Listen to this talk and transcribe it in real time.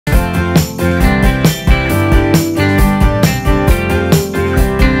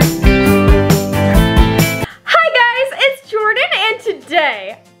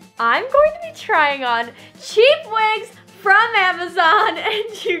trying on cheap wigs from Amazon,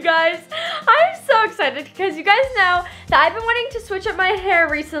 and you guys, I'm so excited because you guys know that I've been wanting to switch up my hair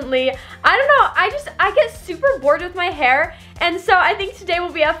recently. I don't know, I get super bored with my hair, and so I think today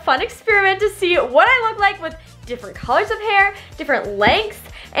will be a fun experiment to see what I look like with different colors of hair, different lengths,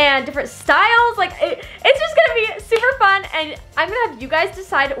 and different styles. Like, it's just gonna be super fun, and I'm gonna have you guys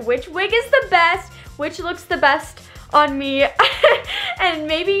decide which wig is the best, which looks the best on me, and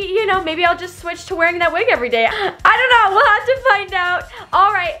maybe, you know, maybe I'll just switch to wearing that wig every day. I don't know, we'll have to find out.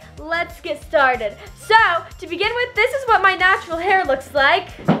 All right, let's get started. So, to begin with, this is what my natural hair looks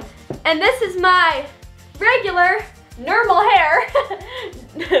like, and this is my regular, normal hair.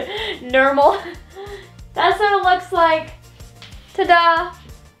 Normal. That's what it looks like. Ta-da.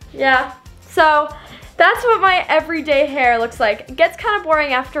 Yeah, so that's what my everyday hair looks like. It gets kind of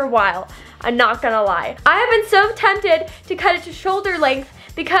boring after a while, I'm not gonna lie. I have been so tempted to cut it to shoulder length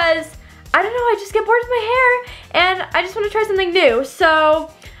because, I don't know, I just get bored with my hair and I just want to try something new. So,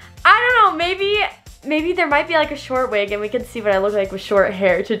 I don't know, maybe there might be like a short wig and we can see what I look like with short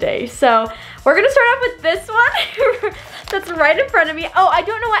hair today. So, we're gonna start off with this one that's right in front of me. Oh, I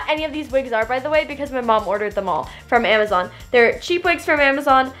don't know what any of these wigs are, by the way, because my mom ordered them all from Amazon. They're cheap wigs from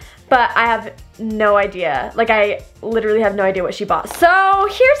Amazon, but I have no idea. Like, I literally have no idea what she bought. So,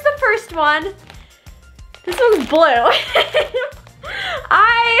 here's the first one. This one's blue.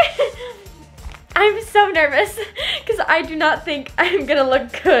 I'm so nervous because I do not think I'm gonna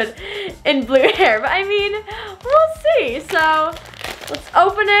look good in blue hair, but I mean, we'll see. So, let's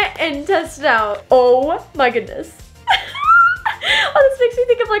open it and test it out. Oh my goodness. Oh, this makes me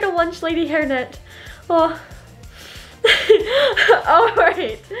think of like a lunch lady hairnet. Oh.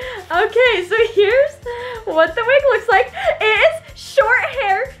 Alright, okay, so here's what the wig looks like. It is short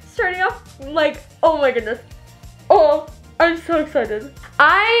hair, starting off like, oh my goodness. Oh, I'm so excited.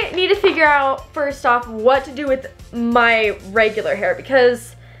 I need to figure out, first off, what to do with my regular hair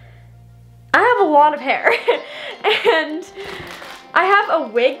because I have a lot of hair and I have a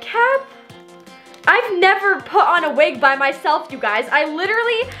wig cap. I've never put on a wig by myself, you guys. I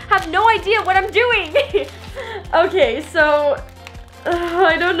literally have no idea what I'm doing. Okay, so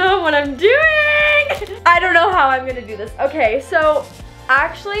I don't know what I'm doing. I don't know how I'm gonna do this. Okay, so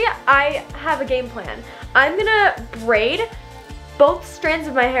actually I have a game plan. I'm gonna braid both strands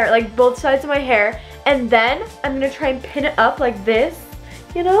of my hair, like both sides of my hair, and then I'm gonna try and pin it up like this,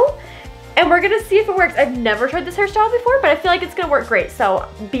 you know? And we're gonna see if it works. I've never tried this hairstyle before, but I feel like it's gonna work great, so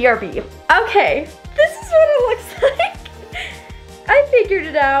BRB. Okay, this is what it looks like. I figured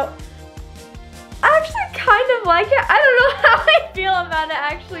it out. I actually kind of like it. I don't know how I feel about it,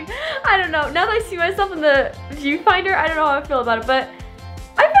 actually. I don't know. Now that I see myself in the viewfinder, I don't know how I feel about it, but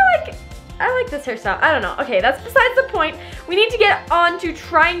I feel like I like this hairstyle. I don't know. Okay, that's besides the point. We need to get on to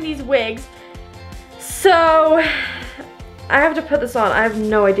trying these wigs. So, I have to put this on. I have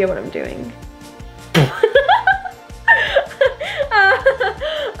no idea what I'm doing.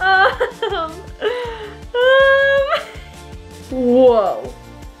 Whoa.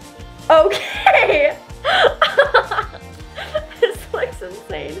 Okay. This looks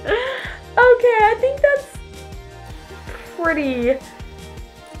insane. Okay, I think that's pretty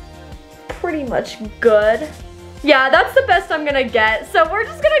much good. Yeah, that's the best I'm gonna get. So we're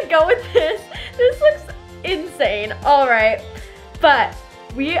just gonna go with this. This looks insane. All right, but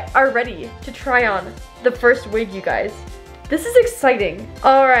we are ready to try on the first wig, you guys. This is exciting.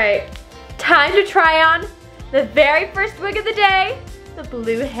 All right, time to try on the very first wig of the day, the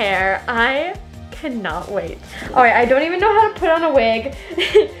blue hair. I cannot wait. All right, I don't even know how to put on a wig.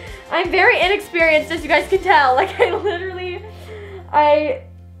 I'm very inexperienced, as you guys can tell. Like, I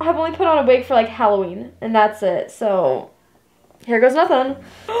have only put on a wig for like Halloween, and that's it. So, here goes nothing.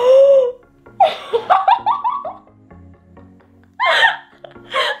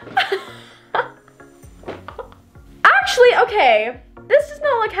 Actually, okay, this does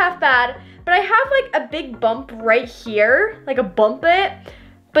not look half bad, but I have like a big bump right here, like a bump it,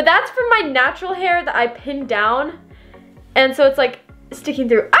 but that's from my natural hair that I pinned down, and so it's like sticking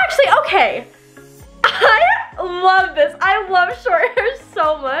through. Actually, okay, I love this. I love short hair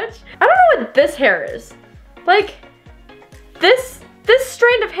so much. I don't know what this hair is. Like, this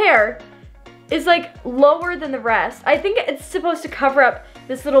strand of hair is like lower than the rest. I think it's supposed to cover up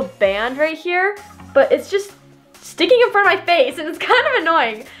this little band right here, but it's just sticking in front of my face and it's kind of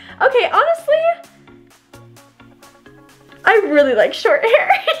annoying. Okay, honestly, I really like short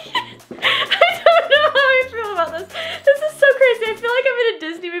hair. I don't know how I feel about this. This is so crazy. I feel like I'm in a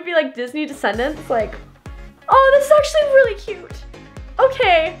Disney movie, like Disney Descendants. Like, oh, this is actually really cute.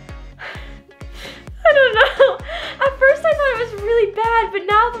 Okay. I don't know. At first I thought it was really bad, but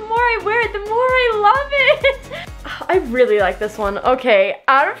now the more I wear it, the more I love it. I really like this one. Okay,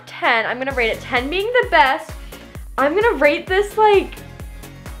 out of 10, I'm gonna rate it 10 being the best. I'm gonna rate this like,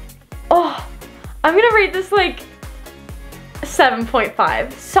 I'm gonna rate this like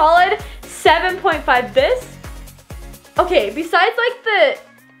 7.5. Solid 7.5. This, okay, besides like the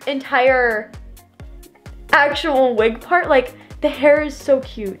entire actual wig part, like the hair is so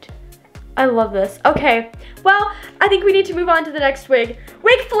cute. I love this. Okay, well, I think we need to move on to the next wig.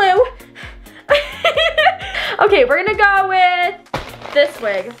 Wig flu! Okay, we're gonna go with this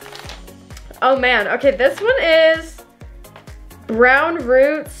wig. Oh man, okay, this one is Brown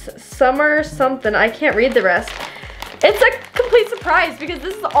Roots Summer something. I can't read the rest. It's a complete surprise because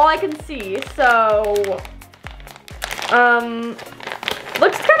this is all I can see, so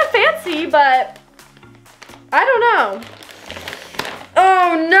looks kind of fancy, but I don't know.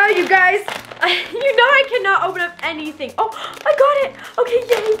 Oh no, you guys. You know I cannot open up anything. Oh, I got it. Okay,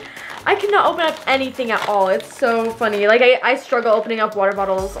 yay. I cannot open up anything at all. It's so funny. Like, I struggle opening up water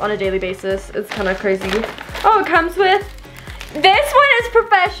bottles on a daily basis. It's kind of crazy. Oh, it comes with, this one is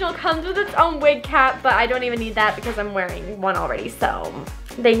professional. Comes with its own wig cap, but I don't even need that because I'm wearing one already. So,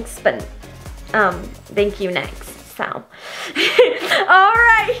 thanks, but, thank you next. So, all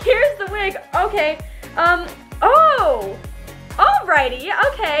right, here's the wig. Okay, oh. Alrighty,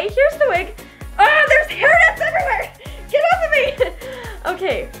 okay, here's the wig. Oh, there's hair nets everywhere! Get off of me!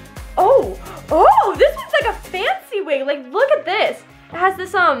 Okay. Oh, this one's like a fancy wig. Like, look at this. It has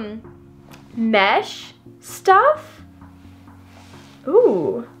this, mesh stuff.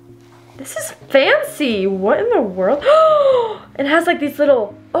 Ooh, this is fancy. What in the world? It has like these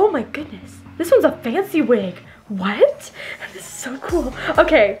little, oh my goodness. This one's a fancy wig. What? This is so cool.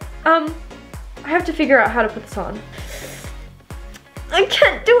 Okay, I have to figure out how to put this on. I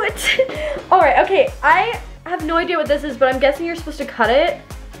can't do it. All right, okay, I have no idea what this is, but I'm guessing you're supposed to cut it.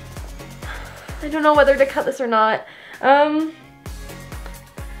 I don't know whether to cut this or not. I'm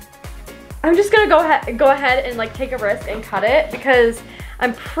just gonna go ahead and like take a risk and cut it because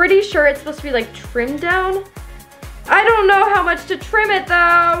I'm pretty sure it's supposed to be like trimmed down. I don't know how much to trim it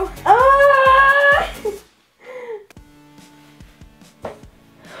though. Ah!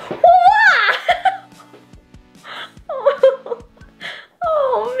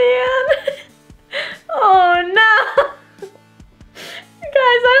 Oh man. Oh no.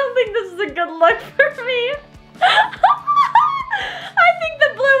 Guys, I don't think this is a good look for me. I think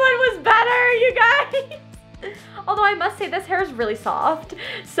the blue one was better, you guys. Although I must say this hair is really soft.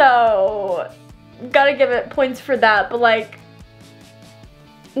 So, gotta give it points for that, but like,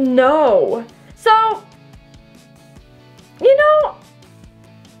 no. So, you know,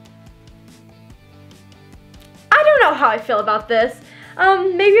 I don't know how I feel about this.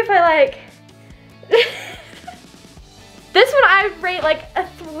 Maybe if I like, this one I rate like a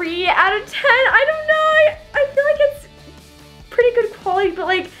 3 out of 10. I don't know, I feel like it's pretty good quality, but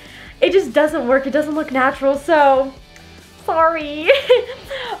like, it just doesn't work. It doesn't look natural, so sorry.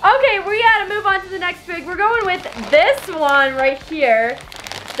 Okay, we gotta move on to the next wig. We're going with this one right here.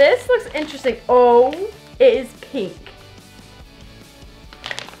 This looks interesting. Oh, it is pink.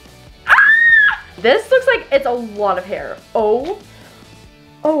 Ah! This looks like it's a lot of hair. Oh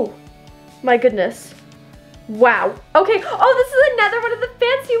my goodness. Wow. Okay. Oh, this is another one of the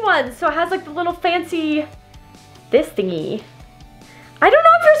fancy ones. So it has like the little fancy, this thingy. I don't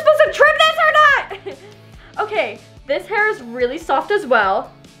know if you're supposed to trim this or not. Okay. This hair is really soft as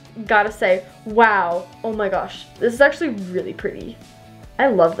well. Gotta say, wow. Oh my gosh. This is actually really pretty. I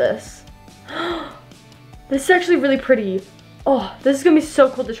love this. This is actually really pretty. Oh, this is gonna be so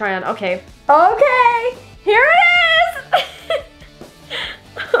cool to try on. Okay. Okay. Here it is.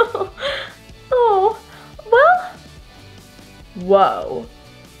 Oh, well, whoa.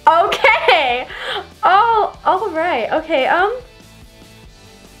 Okay. Oh, all right. Okay, I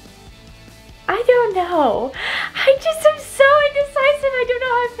don't know. I just am so indecisive. I don't know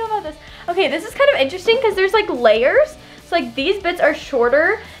how I feel about this. Okay, this is kind of interesting because there's like layers. So like these bits are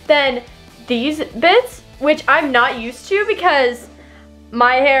shorter than these bits, which I'm not used to because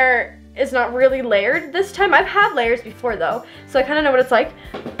my hair is not really layered this time. I've had layers before though, so I kind of know what it's like.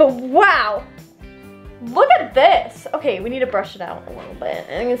 But wow, look at this. Okay, we need to brush it out a little bit.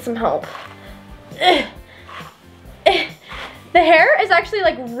 I need some help. The hair is actually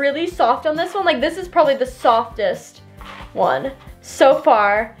like really soft on this one. Like this is probably the softest one so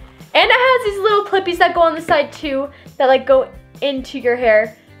far. And it has these little clippies that go on the side too, that like go into your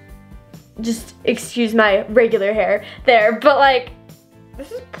hair. Just excuse my regular hair there, but like,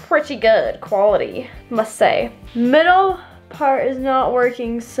 this is pretty good quality, must say. Middle part is not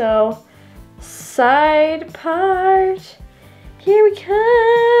working, so Side part. Here we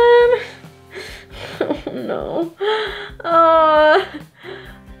come. Oh no.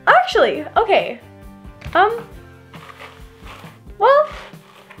 Actually, okay. Well,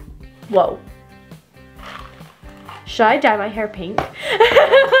 whoa. Should I dye my hair pink?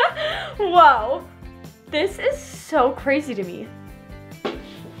 Whoa. This is so crazy to me.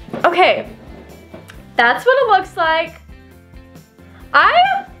 Okay. That's what it looks like.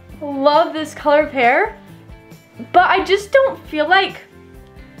 I love this color of hair, but I just don't feel like,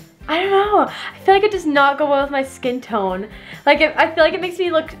 I don't know. I feel like it does not go well with my skin tone. Like, I feel like it makes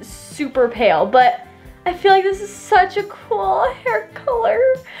me look super pale, but I feel like this is such a cool hair color.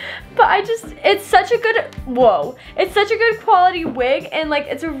 But it's such a good, whoa. It's such a good quality wig, and like,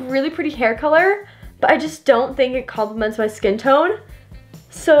 it's a really pretty hair color, but I just don't think it complements my skin tone.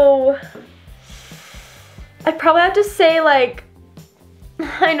 So, I probably have to say like,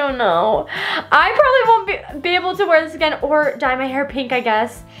 I don't know. I probably won't be able to wear this again or dye my hair pink, I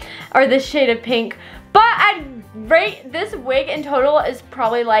guess. Or this shade of pink. But I'd rate this wig in total is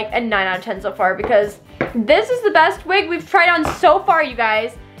probably like a 9 out of 10 so far, because this is the best wig we've tried on so far, you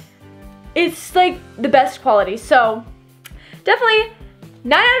guys. It's like the best quality. So definitely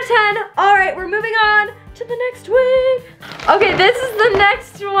 9 out of 10. All right, we're moving on to the next wig. Okay, this is the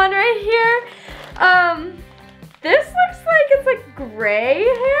next one right here. This looks like it's like gray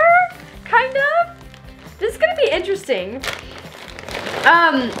hair, kind of. This is gonna be interesting.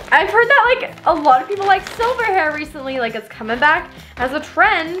 I've heard that like a lot of people like silver hair recently, like it's coming back as a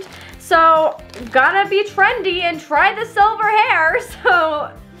trend. So gotta be trendy and try the silver hair.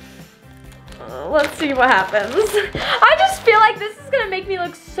 So let's see what happens. I just feel like this is gonna make me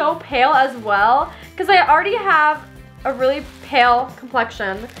look so pale as well, because I already have a really pale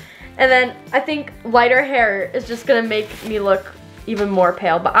complexion. And then I think lighter hair is just gonna make me look even more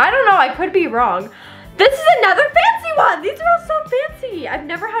pale. But I don't know, I could be wrong. This is another fancy one. These are all so fancy. I've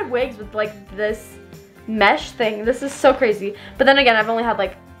never had wigs with like this mesh thing. This is so crazy. But then again, I've only had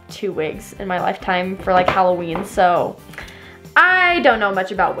like 2 wigs in my lifetime for like Halloween. So I don't know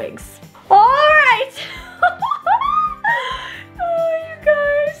much about wigs. All right. Oh, you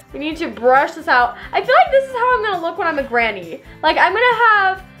guys. We need to brush this out. I feel like this is how I'm gonna look when I'm a granny. Like I'm gonna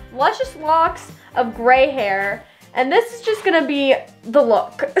have luscious locks of gray hair, and this is just gonna be the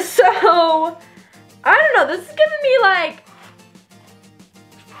look. So I don't know, this is giving me like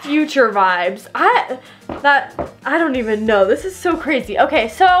future vibes. I don't even know. This is so crazy. Okay,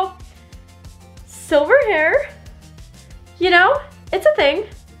 so silver hair, you know, it's a thing.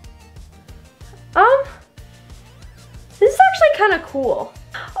 This is actually kind of cool.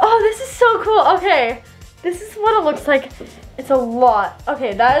 Oh, this is so cool. Okay, this is what it looks like. It's a lot.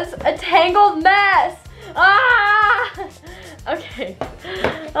 Okay, that is a tangled mess. Ah! Okay.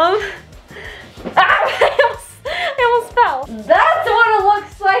 I almost fell. That's what it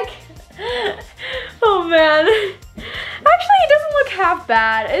looks like. Oh man. Actually, it doesn't look half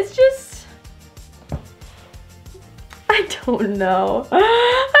bad. It's just, I don't know.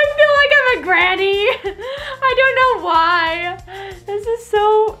 I feel like I'm a granny. I don't know why. This is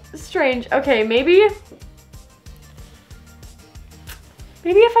so strange. Okay, maybe if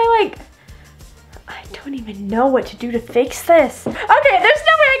I don't even know what to do to fix this. Okay, there's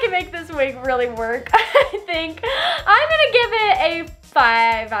no way I can make this wig really work. I think I'm gonna give it a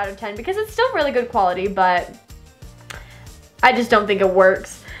 5 out of 10 because it's still really good quality, but I just don't think it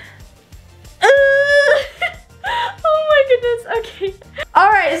works. Oh my goodness, okay. All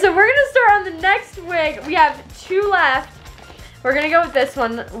right, so we're gonna start on the next wig. We have 2 left. We're gonna go with this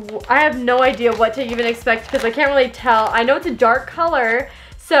one. I have no idea what to even expect because I can't really tell. I know it's a dark color,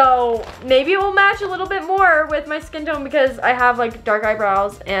 so maybe it will match a little bit more with my skin tone because I have like dark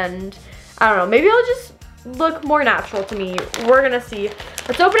eyebrows, and I don't know, maybe it'll just look more natural to me. We're gonna see.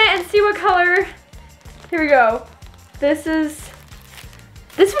 Let's open it and see what color. Here we go. This one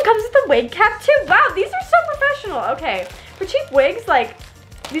comes with a wig cap too. Wow, these are so professional. Okay, for cheap wigs, like,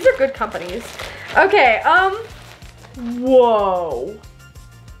 these are good companies. Okay, whoa.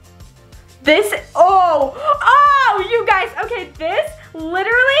 This, oh, you guys, okay, this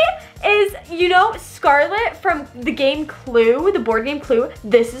literally is, you know, Scarlett from the game Clue, the board game Clue.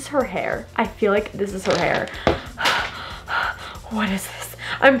 This is her hair. I feel like this is her hair. What is this?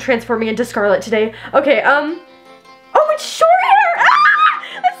 I'm transforming into Scarlett today. Okay, oh, it's short hair. Ah,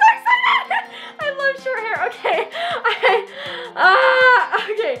 I'm so excited. I love short hair. Okay,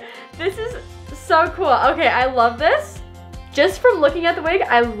 okay, this is so cool. Okay, I love this. Just from looking at the wig,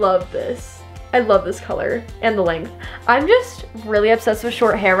 I love this. I love this color and the length. I'm just really obsessed with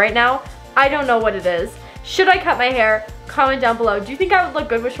short hair right now. I don't know what it is. Should I cut my hair? Comment down below. Do you think I would look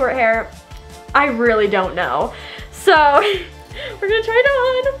good with short hair? I really don't know. So we're gonna try it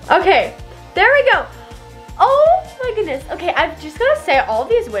on. Okay, there we go. Oh my goodness. Okay, I'm just gonna say all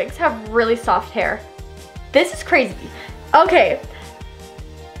these wigs have really soft hair. This is crazy. Okay,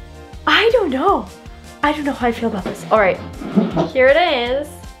 I don't know. I don't know how I feel about this. All right, here it is.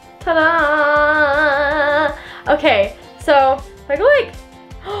 Ta-da! Okay, so if I go like,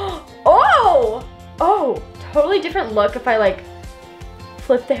 oh, totally different look if I like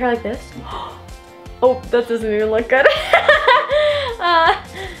flip the hair like this. Oh, that doesn't even look good.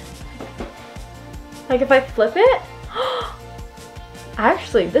 Like if I flip it,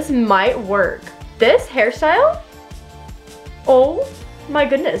 actually, this might work. This hairstyle, oh my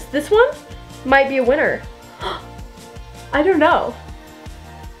goodness, this one might be a winner. I don't know.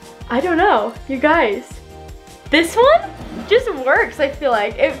 I don't know, you guys. This one just works, I feel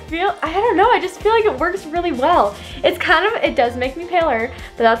like. I don't know, I just feel like it works really well. It's kind of, it does make me paler,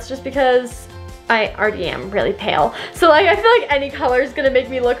 but that's just because I already am really pale. So like, I feel like any color is gonna make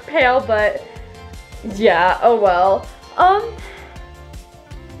me look pale, but yeah, oh well.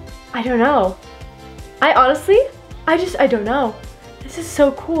 I don't know. I honestly, I don't know. This is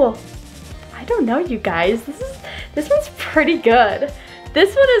so cool. I don't know, you guys. This one's pretty good.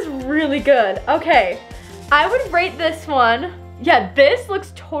 This one is really good. Okay, I would rate this one. Yeah, this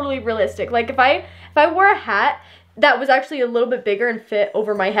looks totally realistic. Like if I wore a hat that was actually a little bit bigger and fit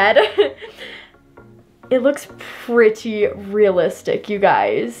over my head, it looks pretty realistic, you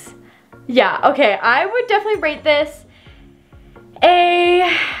guys. Yeah, okay, I would definitely rate this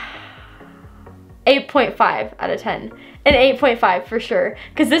a 8.5 out of 10. An 8.5 for sure,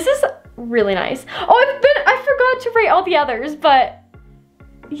 because this is really nice. Oh, I forgot to rate all the others, but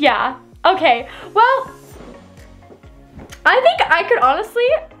yeah, okay. Well, I think I could honestly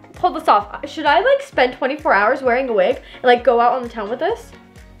pull this off. Should I like spend 24 hours wearing a wig and like go out on the town with this?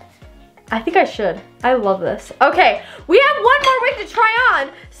 I think I should. I love this. Okay, we have one more wig to try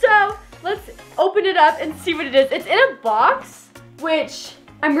on. So let's open it up and see what it is. It's in a box, which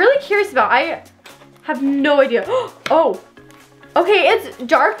I'm really curious about. I have no idea. Oh, okay, it's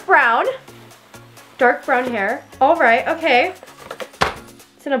dark brown hair. All right, okay.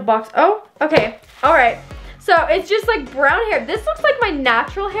 It's in a box. Oh, okay, all right. So it's just like brown hair. This looks like my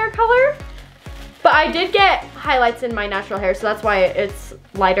natural hair color, but I did get highlights in my natural hair, so that's why it's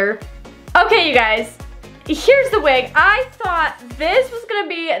lighter. Okay, you guys, here's the wig. I thought this was gonna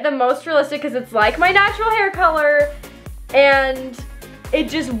be the most realistic because it's like my natural hair color and it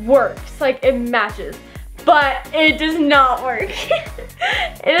just works, like it matches. But it does not work.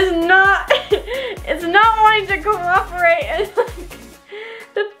 It's not wanting to cooperate. It's like,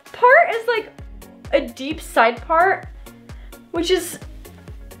 the part is like a deep side part, which is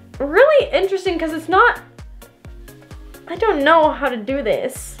really interesting because it's not, I don't know how to do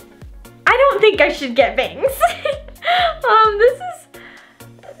this. I don't think I should get bangs.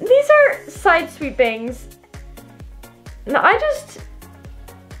 These are side sweep bangs. No, I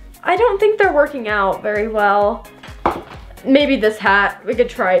don't think they're working out very well. Maybe this hat, we could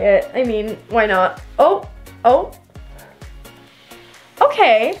try it. I mean, why not? Oh.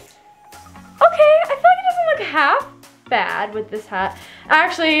 Okay, I feel like it doesn't look half bad with this hat.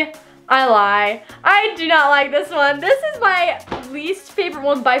 Actually, I lie. I do not like this one. This is my least favorite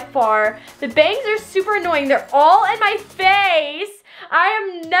one by far. The bangs are super annoying. They're all in my face. I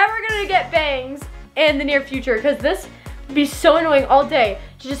am never gonna get bangs in the near future because this would be so annoying all day.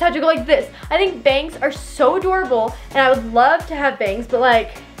 You just have to go like this. I think bangs are so adorable and I would love to have bangs, but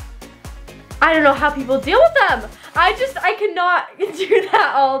like, I don't know how people deal with them. I cannot do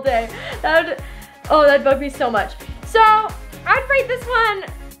that all day. That'd bug me so much. So I'd rate this one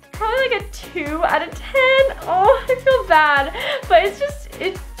probably like a 2 out of 10. Oh, I feel bad, but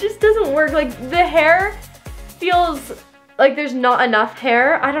it just doesn't work. Like the hair feels like there's not enough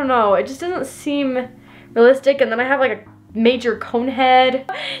hair. I don't know, it just doesn't seem realistic. And then I have like a major cone head.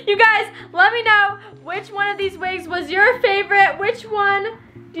 You guys, let me know which one of these wigs was your favorite. Which one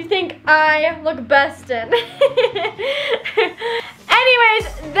do you think I look best in? Anyways,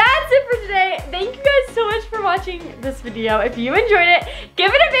 that's it for today. Thank you guys so much for watching this video. If you enjoyed it,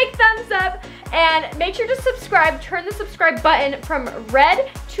 give it a big thumbs up and make sure to subscribe. Turn the subscribe button from red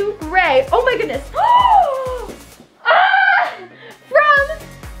to gray. Oh my goodness. From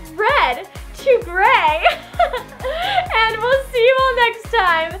red to gray. And we'll see you all next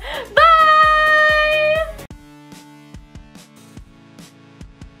time.